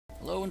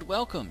Hello and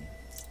welcome!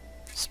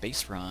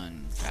 Space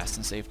Run, fast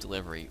and safe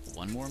delivery.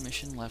 One more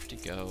mission left to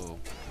go.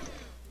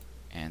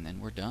 And then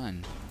we're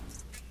done.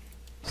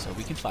 So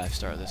we can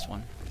 5-star this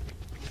one.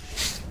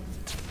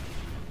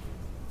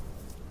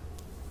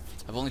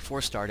 I've only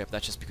 4-starred it, but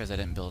that's just because I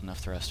didn't build enough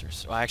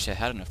thrusters. Well, actually I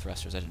had enough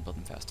thrusters, I didn't build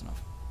them fast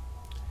enough.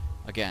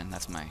 Again,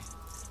 that's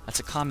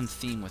a common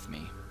theme with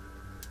me.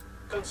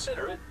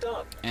 Consider it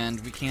done. And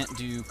we can't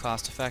do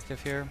cost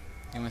effective here.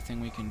 The only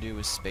thing we can do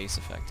is space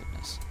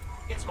effectiveness.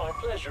 It's my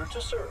pleasure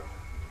to serve.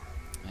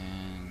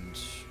 And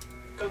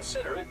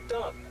Consider it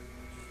done.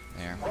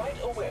 there. Right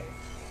away.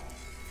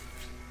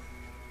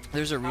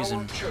 There's a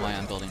reason why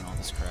I'm building all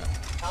this crap.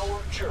 Our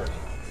journey.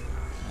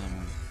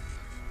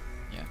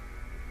 Yeah.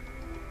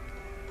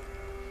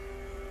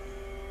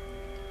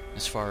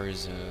 As far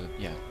as,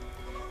 yeah.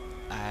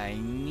 I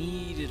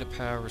needed a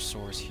power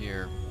source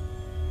here.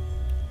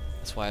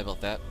 That's why I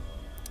built that.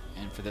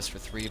 And for this for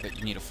 3, but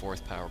you need a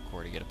 4th power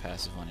core to get a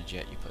passive on a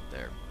jet you put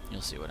there.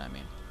 You'll see what I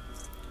mean.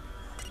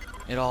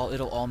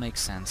 It'll all make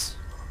sense.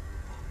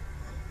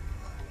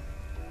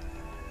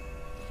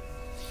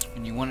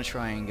 And you want to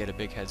try and get a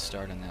big head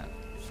start on that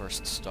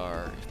 1st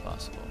star if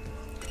possible.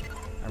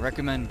 I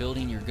recommend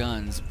building your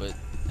guns, but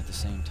at the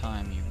same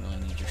time you really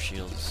need your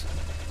shields.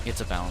 It's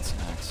a balancing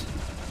act.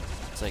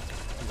 It's like,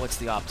 what's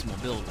the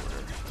optimal build order?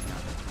 You know?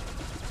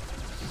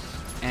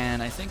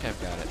 And I think I've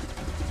got it.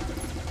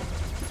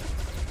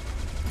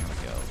 Here we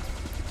go.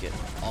 Get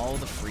all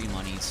the free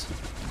monies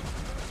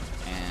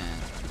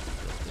and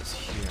build this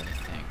here, I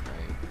think,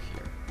 right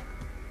here.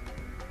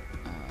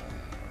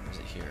 Where's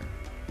it here?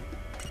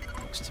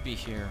 Looks to be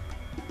here.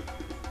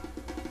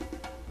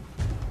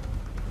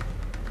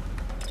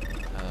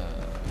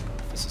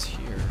 This is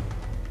here.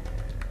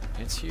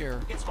 It's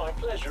here. It's my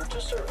pleasure to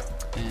serve.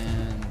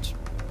 And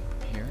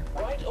here.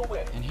 Right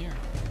away. And here.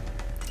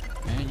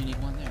 And you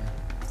need one there.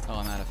 Oh,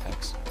 I'm out of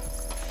hex.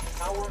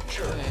 Our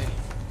journey. Okay.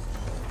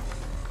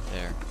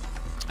 There.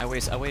 I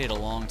waited a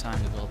long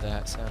time to build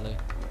that, sadly.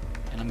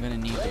 And I'm gonna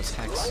need those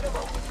hex.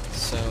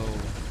 So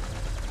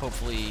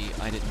hopefully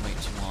I didn't wait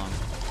too long.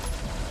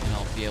 And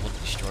I'll be able to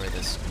destroy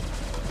this.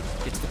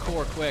 Get to the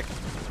core quick.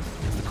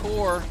 Get to the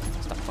core.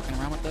 Stop fucking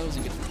around with those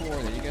and get to the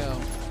core. There you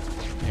go.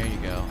 There you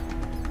go.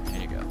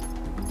 There you go.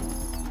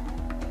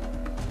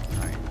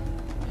 Alright.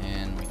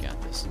 And we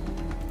got this.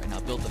 Right, now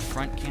build the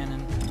front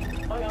cannon.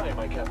 Aye, aye,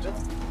 my captain.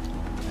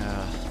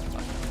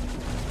 Fuck.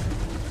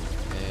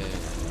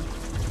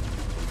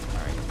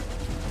 Alright.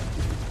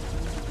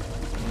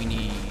 We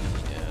need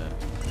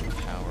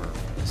power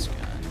for this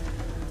gun.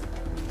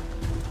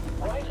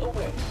 Right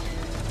away.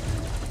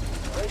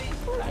 Ready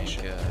for Like,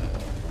 action.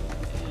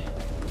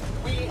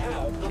 We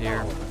have the here.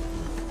 power.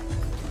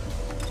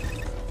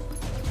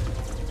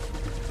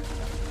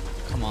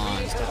 Come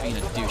on, stop being a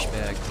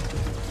douchebag.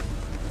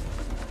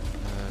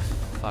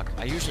 Fuck.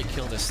 I usually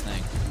kill this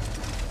thing.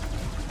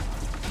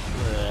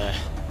 Ugh.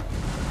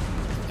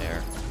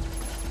 There.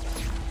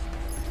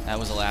 That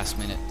was a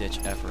last-minute ditch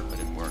effort, but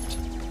it worked.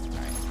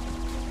 Alright.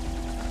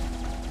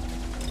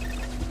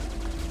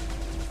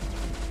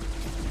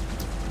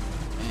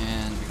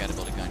 And we gotta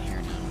build a gun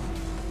here now.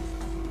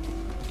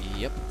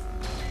 Yep.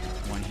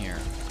 One here.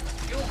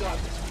 You got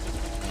it.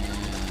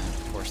 And,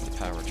 of course, the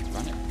power to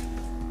run it.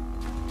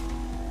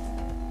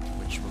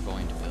 Which we're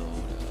going to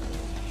build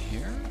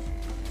here,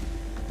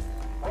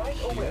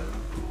 Right away. here,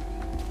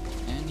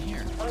 and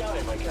here. Aye,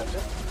 aye, my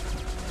captain.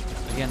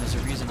 Again, there's a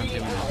reason I'm We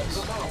doing all have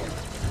this. the power.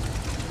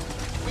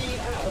 We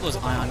have Pull those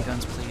the ion power.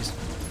 guns, please.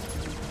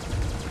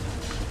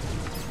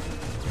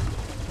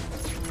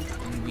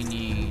 And we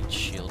need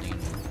shielding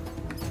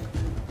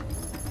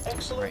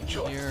Excellent right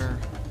choice. here,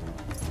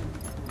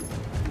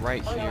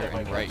 right Aye, here, aye, my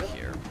and right captain.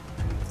 here.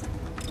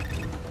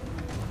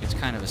 It's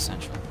kind of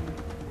essential.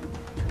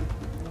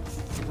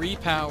 3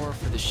 power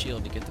for the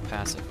shield to get the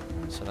passive,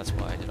 so that's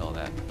why I did all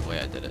that the way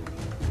I did it.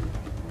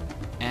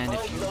 And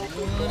if you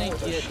want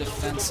to get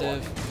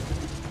defensive,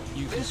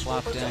 you can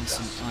flop down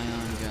some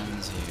ion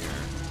guns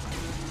here,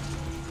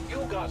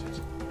 You got it.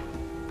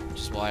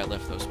 which is why I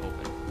left those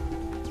open.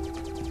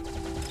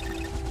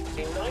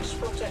 A nice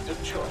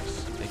protective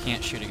choice. They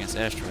can't shoot against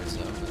asteroids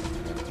though,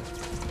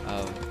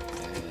 but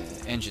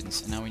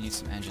engines, and now we need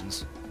some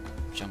engines,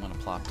 which I'm going to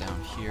plop down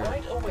here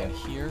Right away. and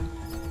here.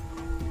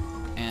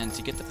 And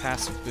to get the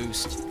passive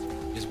boost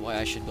is why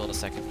I should build a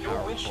 2nd Your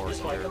power wish core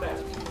is my here.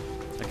 command.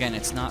 Again,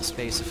 it's not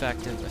space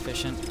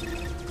efficient.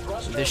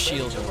 Thruster This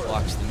shield ready to will burn.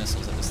 block the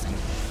missiles that this thing,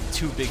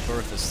 2 big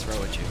Berthas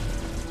throw at you,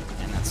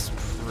 and that's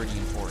pretty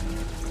important.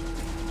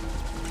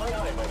 Aye,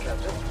 aye, my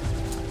captain.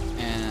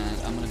 And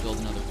I'm going to build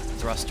another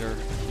thruster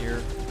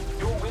here.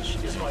 Your wish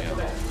is my There you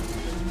go. command.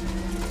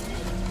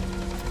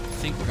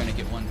 I think we're going to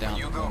get one down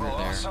You the Google corner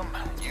there. awesome,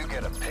 you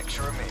get a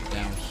picture of me.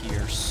 Down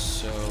here,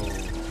 so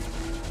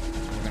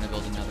we're going to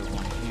build another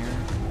one here,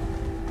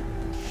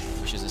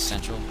 which is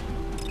essential,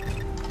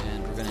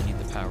 and we're going to need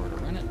the power to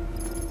run it,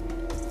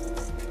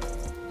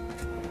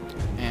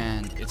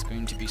 and it's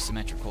going to be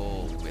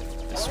symmetrical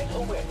with this Right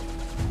one, away.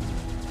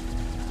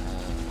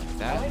 like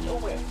that, Right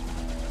away.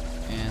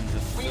 and the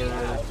We third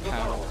have the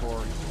power power.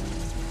 core,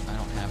 I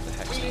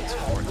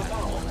points for that at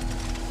the moment.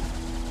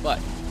 But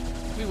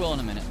we will in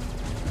a minute.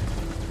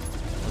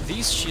 Well,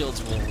 these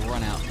shields will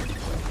run out pretty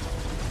quick.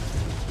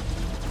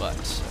 But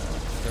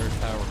third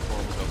power core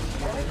will go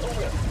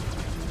here.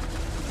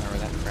 Power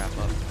that crap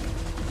up.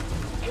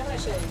 Can I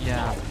say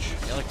Yeah, ouch?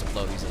 I like to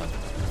blow these up.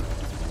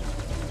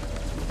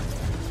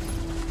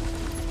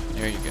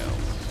 There you go.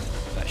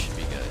 That should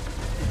be good.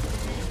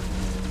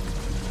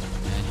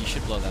 And he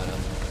should blow that up.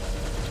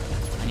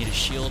 I need a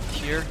shield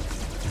here.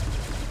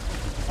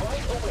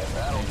 Right away.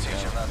 That'll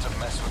teach him not to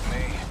mess with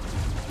me.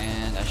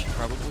 And I should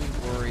probably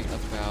worry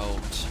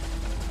about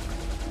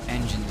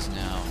engines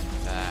now in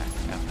the back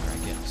after I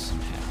get some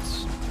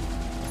hex.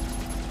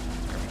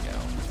 There we go.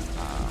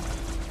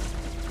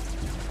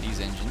 These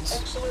engines.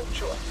 Excellent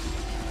choice.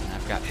 And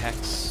I've got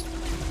hex.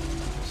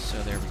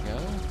 So there we go.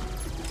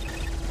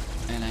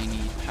 And I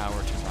need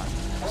power to run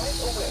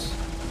this.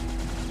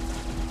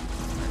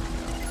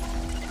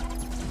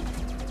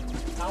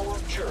 Our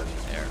journey.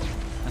 There.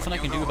 Nothing I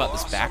can do about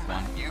this back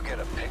one. You get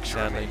a picture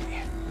Sadly. of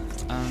me.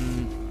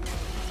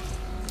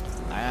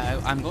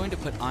 I'm going to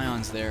put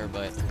ions there,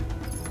 but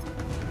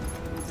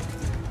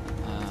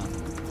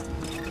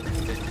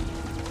 50.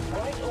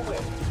 Right away.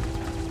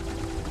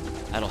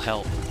 That'll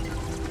help.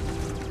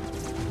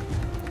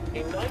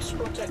 A nice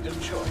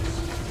protective choice.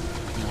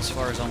 And as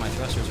far as all my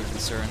thrusters are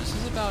concerned, this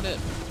is about it.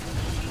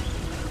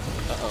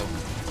 Uh-oh.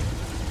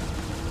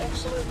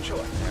 Excellent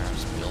choice. There, I'll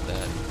just build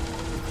that.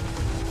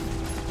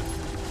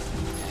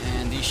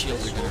 And these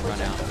shields are going to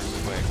run out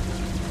pretty quick.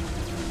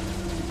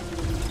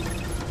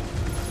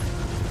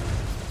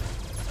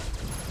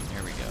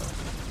 There we go.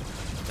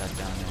 Put that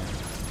down there.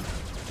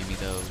 Give me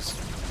those.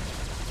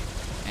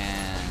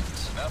 And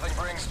Nothing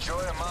brings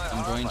joy to my I'm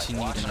heart going like to need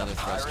watching another a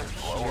pirate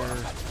thruster blow here. up.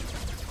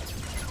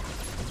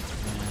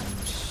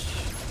 And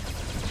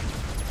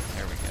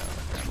there we go.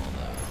 Grab all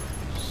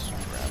those.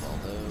 Grab all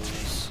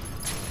those.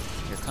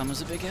 Here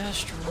comes a big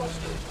asteroid.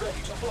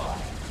 Ready to fly.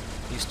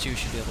 These two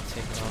should be able to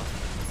take it off.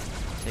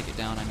 Take it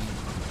down, I mean.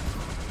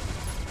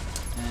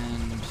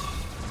 And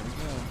there we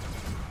go.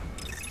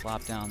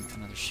 Plop down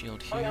another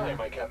shield Aye, aye, here.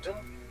 my captain.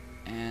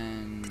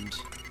 And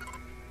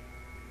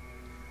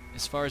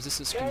as far as this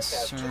is Can't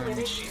have too many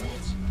concerned,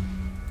 shields.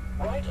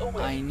 Right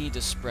away. I need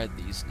to spread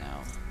these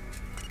now.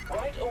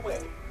 Right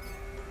away.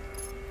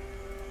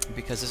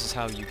 Because this is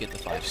how you get the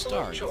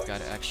 5-star. You've got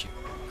to actually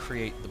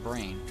create the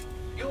brain.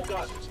 You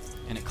got it.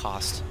 And it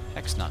costs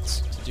X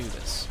nuts to do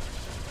this.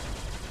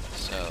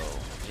 So,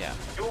 yeah.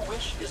 Your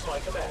wish is my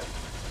command.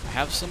 I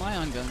have some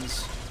ion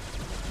guns.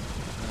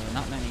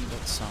 Not many,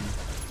 but some.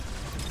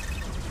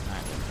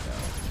 Alright, there we go.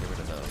 Get rid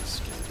of those.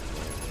 Get rid of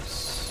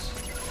those.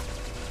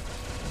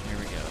 Here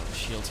we go.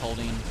 Shield's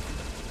holding.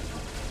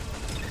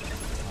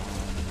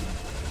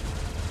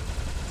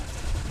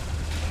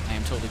 I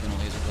am totally going to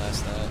laser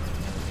blast that.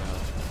 There we go.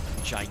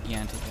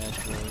 Gigantic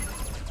asteroid.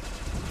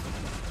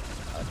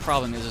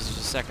 Problem is, there's a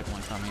second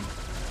one coming.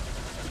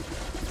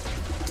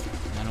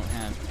 I don't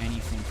have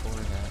anything for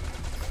that.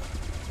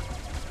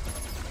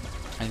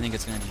 I think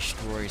it's going to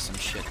destroy some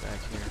shit back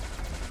here.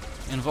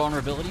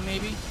 Invulnerability,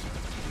 maybe?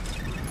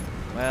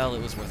 Well,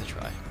 it was worth a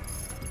try.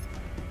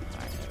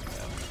 Alright, there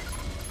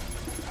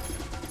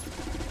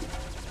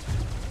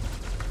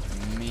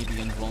we go.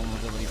 Maybe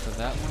invulnerability for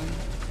that one.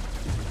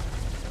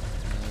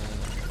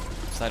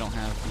 Because I don't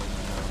have the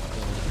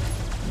ability.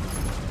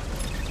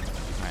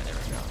 Alright, there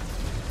we go.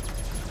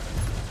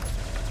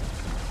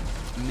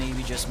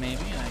 Maybe, just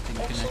maybe, I can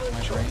connect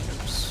my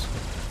brains.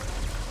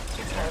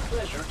 It's my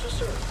pleasure to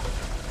serve.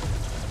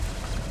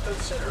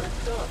 Consider it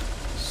done.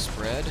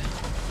 Spread.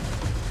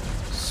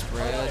 Aye,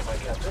 Spread. aye, my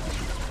captain.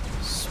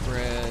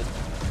 Spread.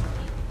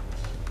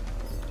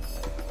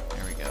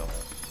 There we go.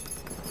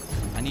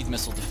 I need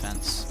missile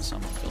defense, so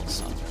I'm gonna build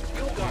some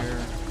here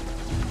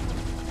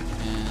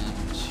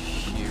and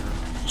here.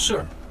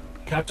 Sir,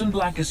 Captain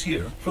Black is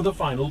here for the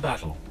final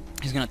battle.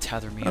 He's gonna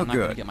tether me. Oh, I'm not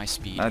gonna good. get my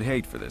speed. I'd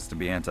hate for this to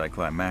be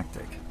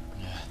anticlimactic.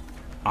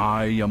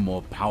 I am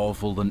more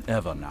powerful than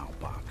ever now,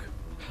 Buck.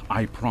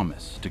 I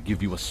promise to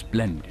give you a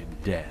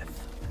splendid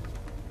death.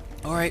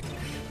 All right.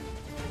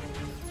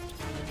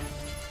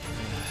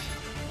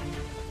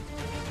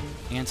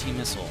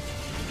 Anti-missile.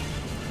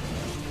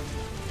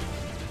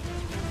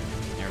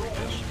 There we go.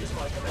 Wish is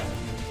my command.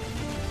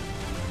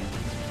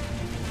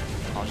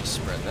 I'll just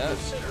spread that.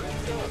 Consider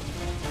it done.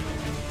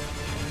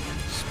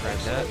 Spread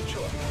that. Excellent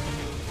choice.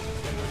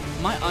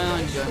 My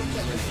ion guns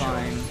are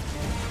fine.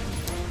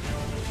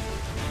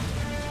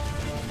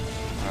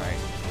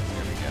 Alright,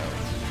 here we go.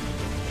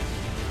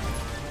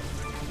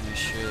 I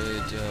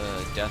should,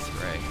 Death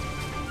Ray.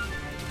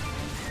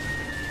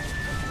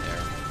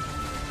 There.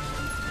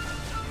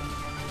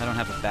 I don't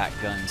have a back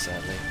gun,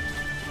 sadly.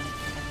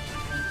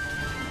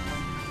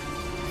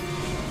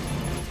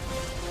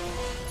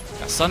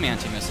 Got some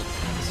anti-missile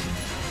defense.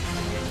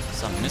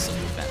 Some missile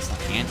defense,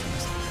 not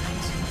anti-missile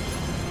defense.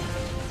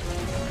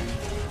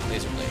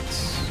 Laser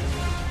blades.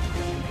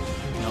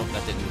 Nope,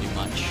 that didn't do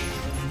much.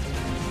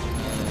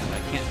 I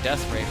can't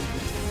death ray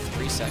for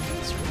 3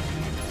 seconds.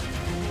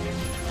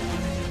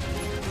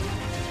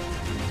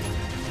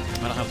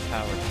 But don't have the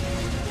power.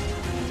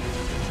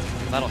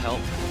 That'll help,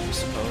 I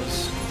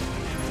suppose.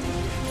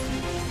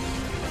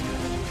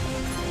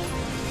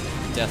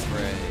 Death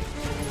Ray.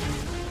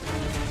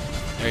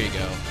 There you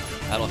go.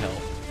 That'll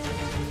help.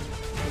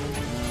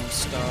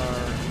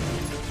 Star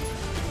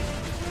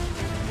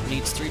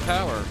needs 3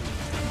 power.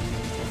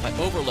 If I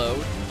overload,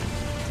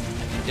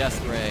 I can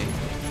Death Ray.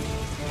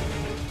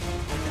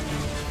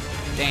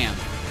 Damn.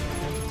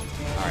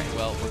 Alright,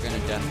 well, we're gonna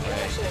Death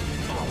Ray.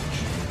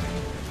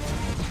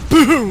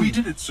 We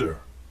did it, sir.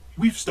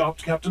 We've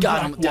stopped Captain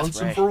Got him Black with Death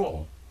once Ray. and for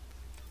all.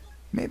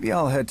 Maybe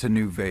I'll head to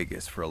New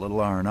Vegas for a little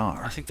I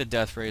R&R. think the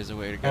Death Ray is the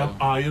way to go. Am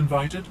I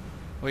invited?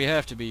 Well, you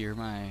have to be, you're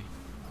my...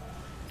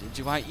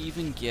 Do I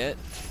even get...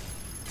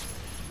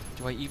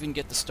 Do I even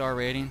get the star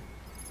rating?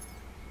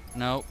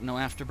 No, no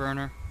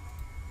afterburner.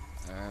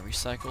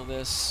 Recycle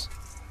this.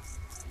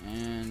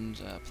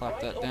 And plop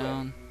that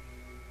down.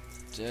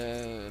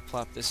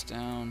 Plop this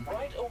down.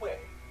 Right away.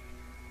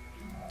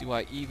 Do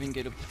I even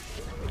get a...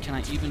 Can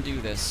I even do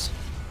this?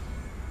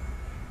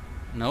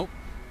 Nope.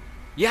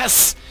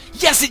 Yes!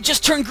 Yes, it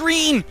just turned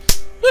green!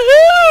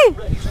 Woohoo!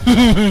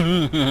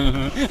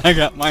 I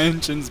got my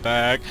engines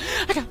back.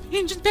 I got my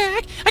engines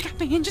back. I got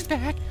my engines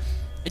back.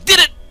 I did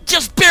it!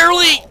 Just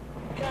barely!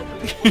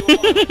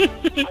 Good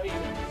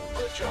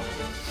job.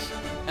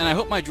 And I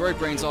hope my droid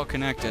brain's all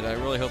connected. I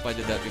really hope I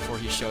did that before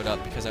he showed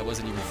up, because I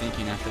wasn't even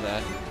thinking after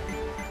that.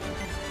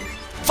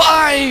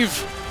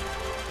 5!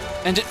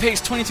 And it pays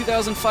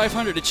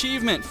 22,500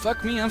 achievement.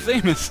 Fuck me, I'm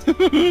famous.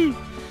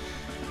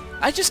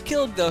 I just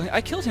killed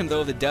I killed him though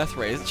with the Death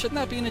Ray. Shouldn't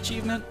that be an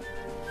achievement?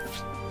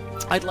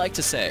 I'd like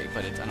to say,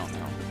 but I don't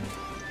know.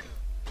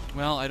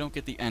 Well, I don't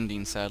get the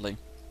ending, sadly.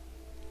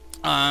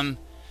 I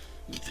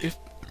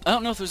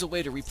don't know if there's a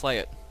way to replay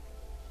it.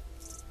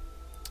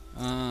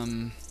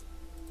 Can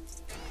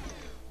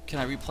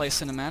I replay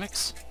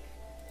cinematics?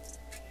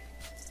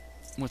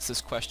 What's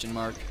this question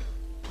mark?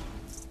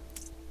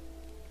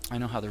 I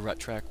know how the rut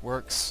track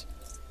works.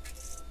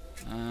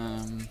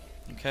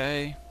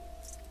 Okay.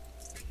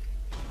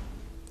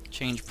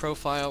 Change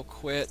profile,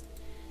 quit.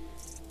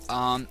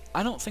 I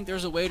don't think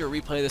there's a way to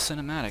replay the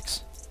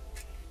cinematics.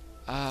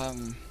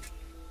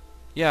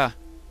 Yeah.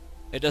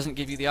 It doesn't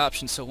give you the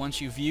option, so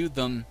once you viewed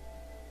them,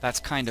 that's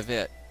kind of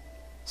it.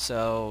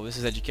 So, this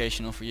is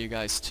educational for you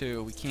guys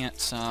too. We can't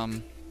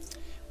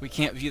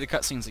view the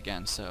cutscenes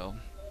again, so...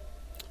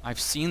 I've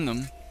seen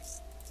them,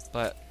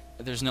 but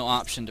there's no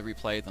option to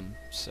replay them,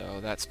 so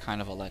that's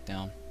kind of a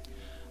letdown.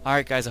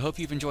 Alright guys, I hope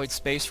you've enjoyed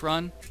Space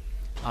Run.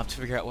 I'll have to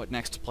figure out what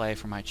next to play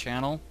for my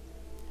channel.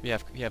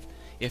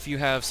 If you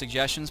have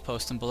suggestions,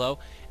 post them below.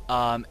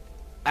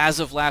 As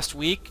of last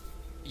week,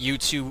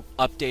 YouTube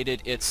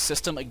updated its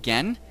system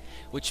again,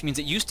 which means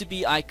it used to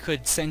be I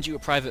could send you a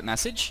private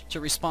message to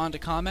respond to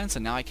comments,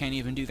 and now I can't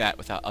even do that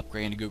without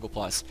upgrading to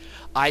Google+.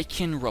 I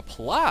can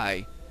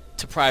reply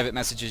to private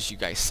messages you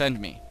guys send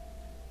me.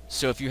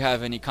 So if you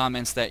have any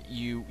comments that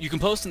you can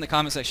post in the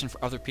comment section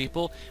for other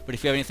people, but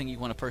if you have anything you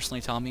want to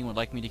personally tell me and would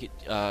like me to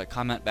get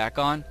comment back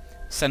on,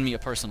 send me a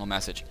personal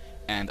message,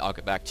 and I'll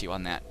get back to you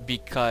on that.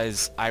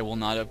 Because I will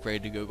not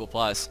upgrade to Google+.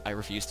 I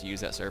refuse to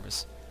use that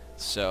service.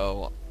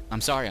 So,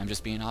 I'm sorry, I'm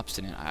just being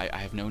obstinate. I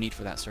have no need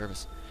for that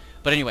service.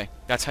 But anyway,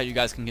 that's how you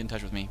guys can get in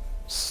touch with me.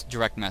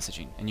 Direct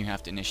messaging, and you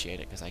have to initiate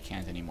it, because I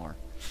can't anymore.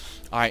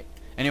 Alright,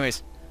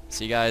 anyways,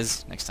 see you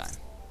guys next time.